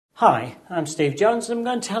Hi, I'm Steve Jones and I'm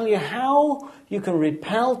going to tell you how you can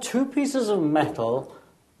repel two pieces of metal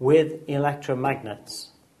with electromagnets.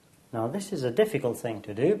 Now this is a difficult thing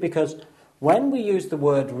to do because when we use the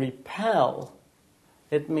word repel,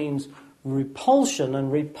 it means repulsion,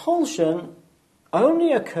 and repulsion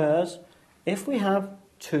only occurs if we have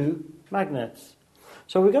two magnets.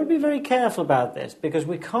 So we've got to be very careful about this because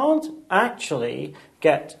we can't actually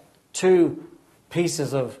get two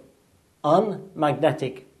pieces of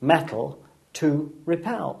unmagnetic metal to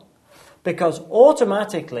repel, because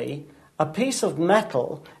automatically a piece of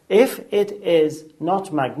metal, if it is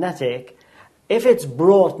not magnetic, if it's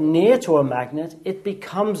brought near to a magnet, it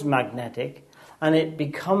becomes magnetic, and it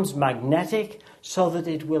becomes magnetic so that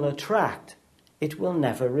it will attract. It will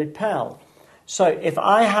never repel. So if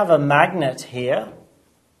I have a magnet here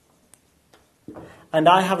and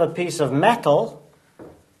I have a piece of metal,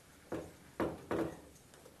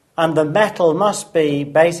 and the metal must be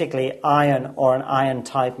basically iron or an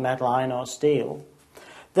iron-type metal, iron or steel,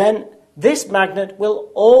 then this magnet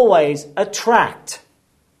will always attract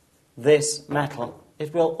this metal.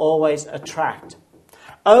 It will always attract.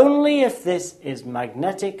 Only if this is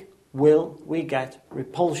magnetic will we get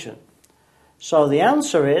repulsion. So the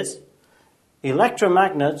answer is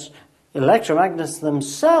electromagnets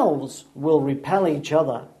themselves will repel each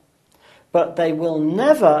other, but they will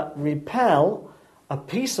never repel a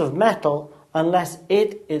piece of metal unless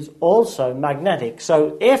it is also magnetic.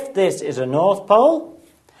 So if this is a north pole,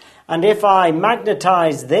 and if I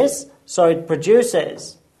magnetize this so it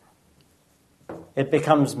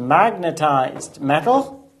becomes magnetized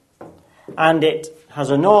metal, and it has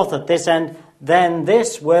a north at this end, then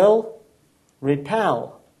this will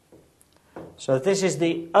repel. So this is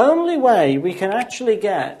the only way we can actually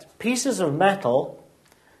get pieces of metal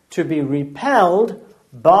to be repelled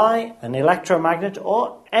by an electromagnet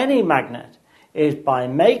or any magnet, is by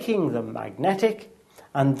making them magnetic,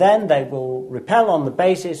 and then they will repel on the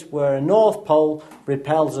basis where a north pole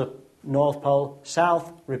repels a north pole,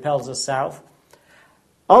 south repels a south.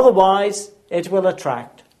 Otherwise, it will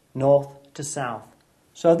attract north to south.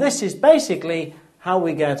 So this is basically how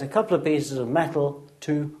we get a couple of pieces of metal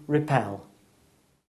to repel.